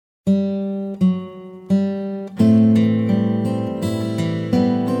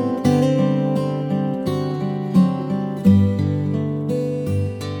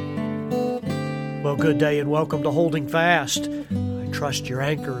Good day and welcome to Holding Fast. I trust your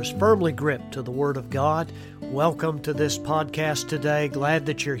anchor is firmly gripped to the Word of God. Welcome to this podcast today. Glad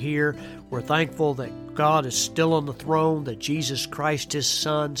that you're here. We're thankful that God is still on the throne, that Jesus Christ, His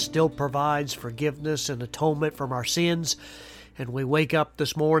Son, still provides forgiveness and atonement from our sins. And we wake up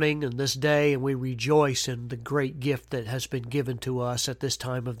this morning and this day and we rejoice in the great gift that has been given to us at this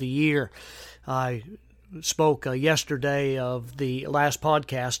time of the year. I spoke yesterday of the last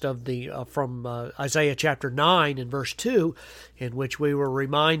podcast of from Isaiah chapter 9 and verse 2, in which we were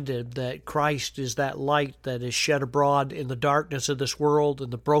reminded that Christ is that light that is shed abroad in the darkness of this world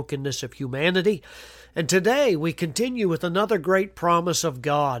and the brokenness of humanity. And today we continue with another great promise of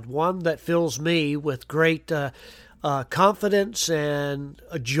God, one that fills me with great confidence and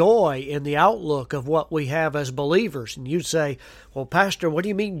a joy in the outlook of what we have as believers. And you'd say, well, Pastor, what do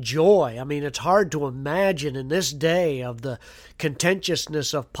you mean joy? I mean, it's hard to imagine in this day of the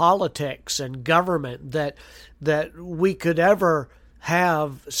contentiousness of politics and government that we could ever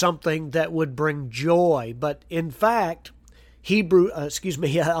have something that would bring joy. But in fact,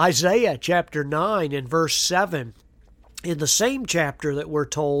 Isaiah chapter 9 and verse 7, in the same chapter that we're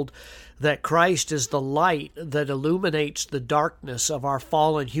told that Christ is the light that illuminates the darkness of our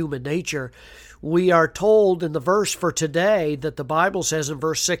fallen human nature, we are told in the verse for today that the Bible says in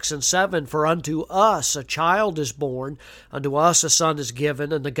verse 6 and 7, "For unto us a child is born, unto us a son is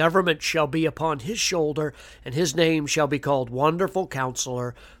given, and the government shall be upon his shoulder, and his name shall be called Wonderful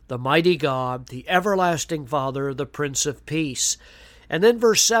Counselor, the Mighty God, the Everlasting Father, the Prince of Peace." And then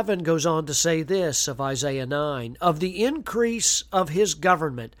verse 7 goes on to say this of Isaiah 9, "Of the increase of his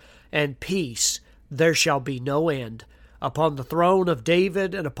government and peace there shall be no end, upon the throne of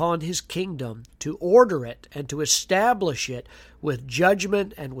David and upon his kingdom, to order it and to establish it with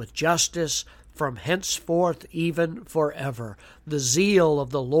judgment and with justice from henceforth even forever. The zeal of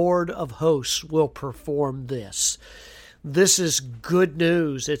the Lord of hosts will perform this." This is good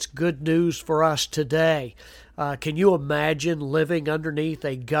news. It's good news for us today. Can you imagine living underneath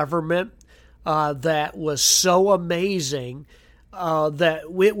a government that was so amazing that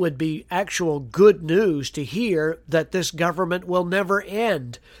it would be actual good news to hear that this government will never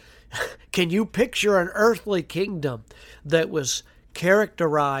end? Can you picture an earthly kingdom that was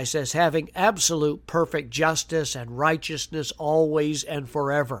characterized as having absolute perfect justice and righteousness always and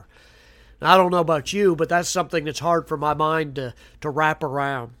forever? Now, I don't know about you, but that's something that's hard for my mind to wrap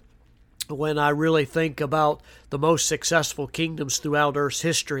around. When I really think about the most successful kingdoms throughout Earth's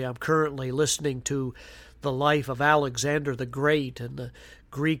history, I'm currently listening to the life of Alexander the Great and the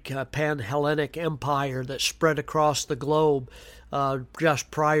Greek Pan-Hellenic Empire that spread across the globe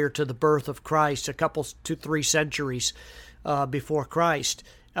just prior to the birth of Christ, a couple to 3 centuries before Christ.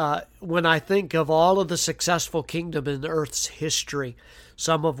 When I think of all of the successful kingdom in Earth's history,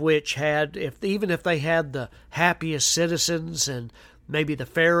 some of which had, even if they had the happiest citizens and maybe the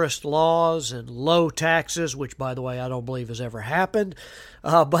fairest laws and low taxes, which, by the way, I don't believe has ever happened,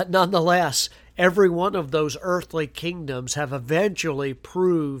 but nonetheless, every one of those earthly kingdoms have eventually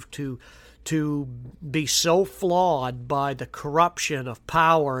proved to be so flawed by the corruption of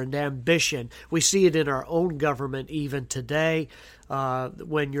power and ambition. We see it in our own government even today.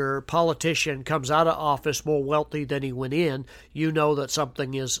 When your politician comes out of office more wealthy than he went in, you know that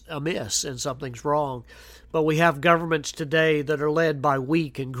something is amiss and something's wrong. But we have governments today that are led by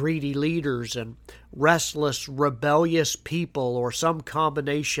weak and greedy leaders and restless, rebellious people, or some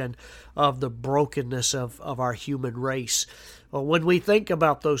combination of the brokenness of our human race. When we think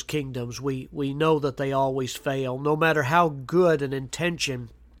about those kingdoms, we know that they always fail. No matter how good an intention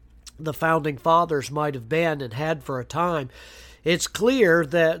the founding fathers might have been and had for a time, it's clear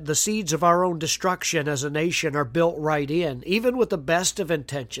that the seeds of our own destruction as a nation are built right in. Even with the best of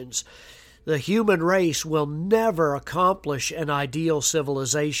intentions, the human race will never accomplish an ideal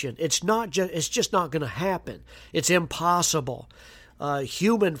civilization. It's just not going to happen. It's impossible.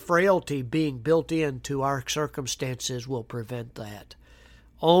 Human frailty being built into our circumstances will prevent that.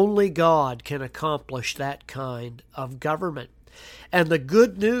 Only God can accomplish that kind of government. And the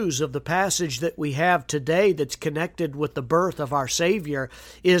good news of the passage that we have today that's connected with the birth of our Savior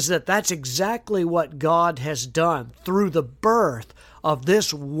is that that's exactly what God has done through the birth of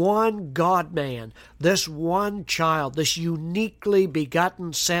this one God-man, this one child, this uniquely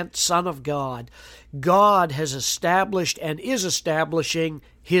begotten sent Son of God. God has established and is establishing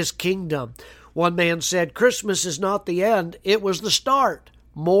His kingdom. One man said, "Christmas is not the end, it was the start."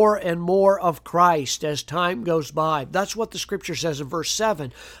 more and more of Christ as time goes by. That's what the Scripture says in verse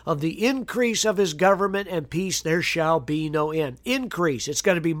 7. Of the increase of His government and peace there shall be no end. Increase. It's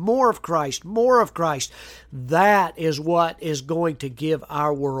going to be more of Christ, more of Christ. That is what is going to give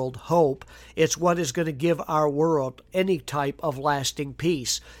our world hope. It's what is going to give our world any type of lasting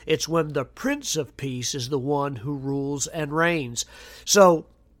peace. It's when the Prince of Peace is the one who rules and reigns. So,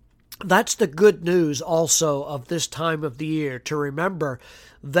 that's the good news also of this time of the year, to remember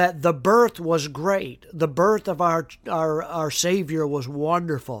that the birth was great. The birth of our Savior was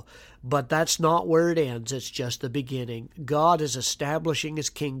wonderful, but that's not where it ends. It's just the beginning. God is establishing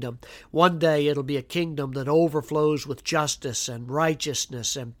His kingdom. One day it'll be a kingdom that overflows with justice and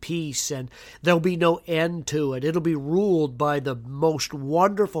righteousness and peace, and there'll be no end to it. It'll be ruled by the most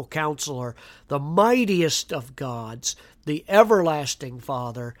wonderful Counselor, the mightiest of gods, the everlasting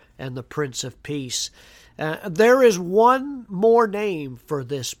Father, and the Prince of Peace. There is one more name for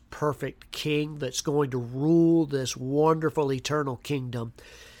this perfect King that's going to rule this wonderful eternal kingdom.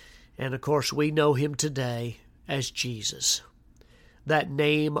 And of course, we know Him today as Jesus. That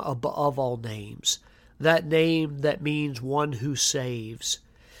name above all names. That name that means one who saves.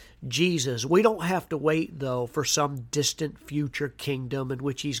 Jesus. We don't have to wait, though, for some distant future kingdom in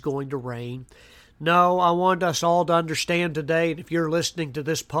which He's going to reign. No, I want us all to understand today, and if you're listening to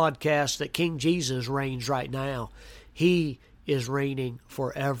this podcast, that King Jesus reigns right now. He is reigning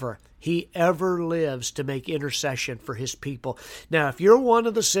forever. He ever lives to make intercession for His people. Now, if you're one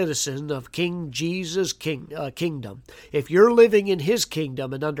of the citizens of King Jesus' kingdom, if you're living in His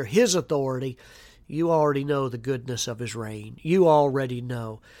kingdom and under His authority, you already know the goodness of His reign. You already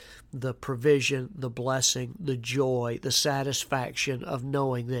know the provision, the blessing, the joy, the satisfaction of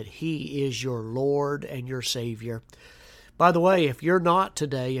knowing that He is your Lord and your Savior. By the way, if you're not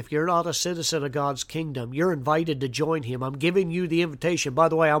today, if you're not a citizen of God's kingdom, you're invited to join Him. I'm giving you the invitation. By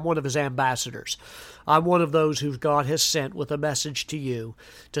the way, I'm one of His ambassadors. I'm one of those who God has sent with a message to you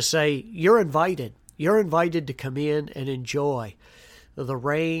to say, you're invited. You're invited to come in and enjoy the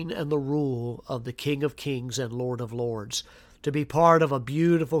reign and the rule of the King of Kings and Lord of Lords, to be part of a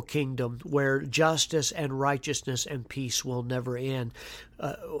beautiful kingdom where justice and righteousness and peace will never end.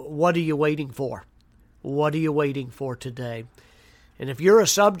 What are you waiting for? What are you waiting for today? And if you're a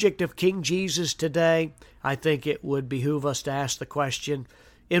subject of King Jesus today, I think it would behoove us to ask the question,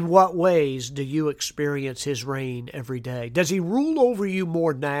 in what ways do you experience His reign every day? Does He rule over you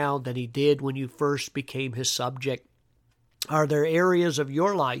more now than He did when you first became His subject? Are there areas of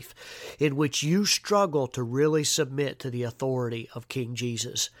your life in which you struggle to really submit to the authority of King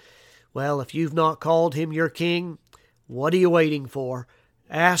Jesus? Well, if you've not called Him your King, what are you waiting for?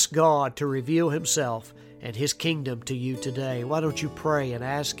 Ask God to reveal Himself and His kingdom to you today. Why don't you pray and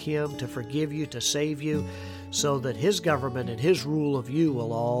ask Him to forgive you, to save you, so that His government and His rule of you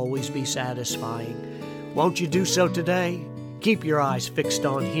will always be satisfying? Won't you do so today? Keep your eyes fixed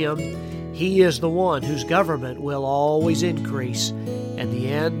on Him. He is the one whose government will always increase, and the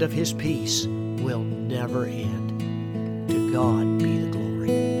end of His peace will never end. To God be the glory.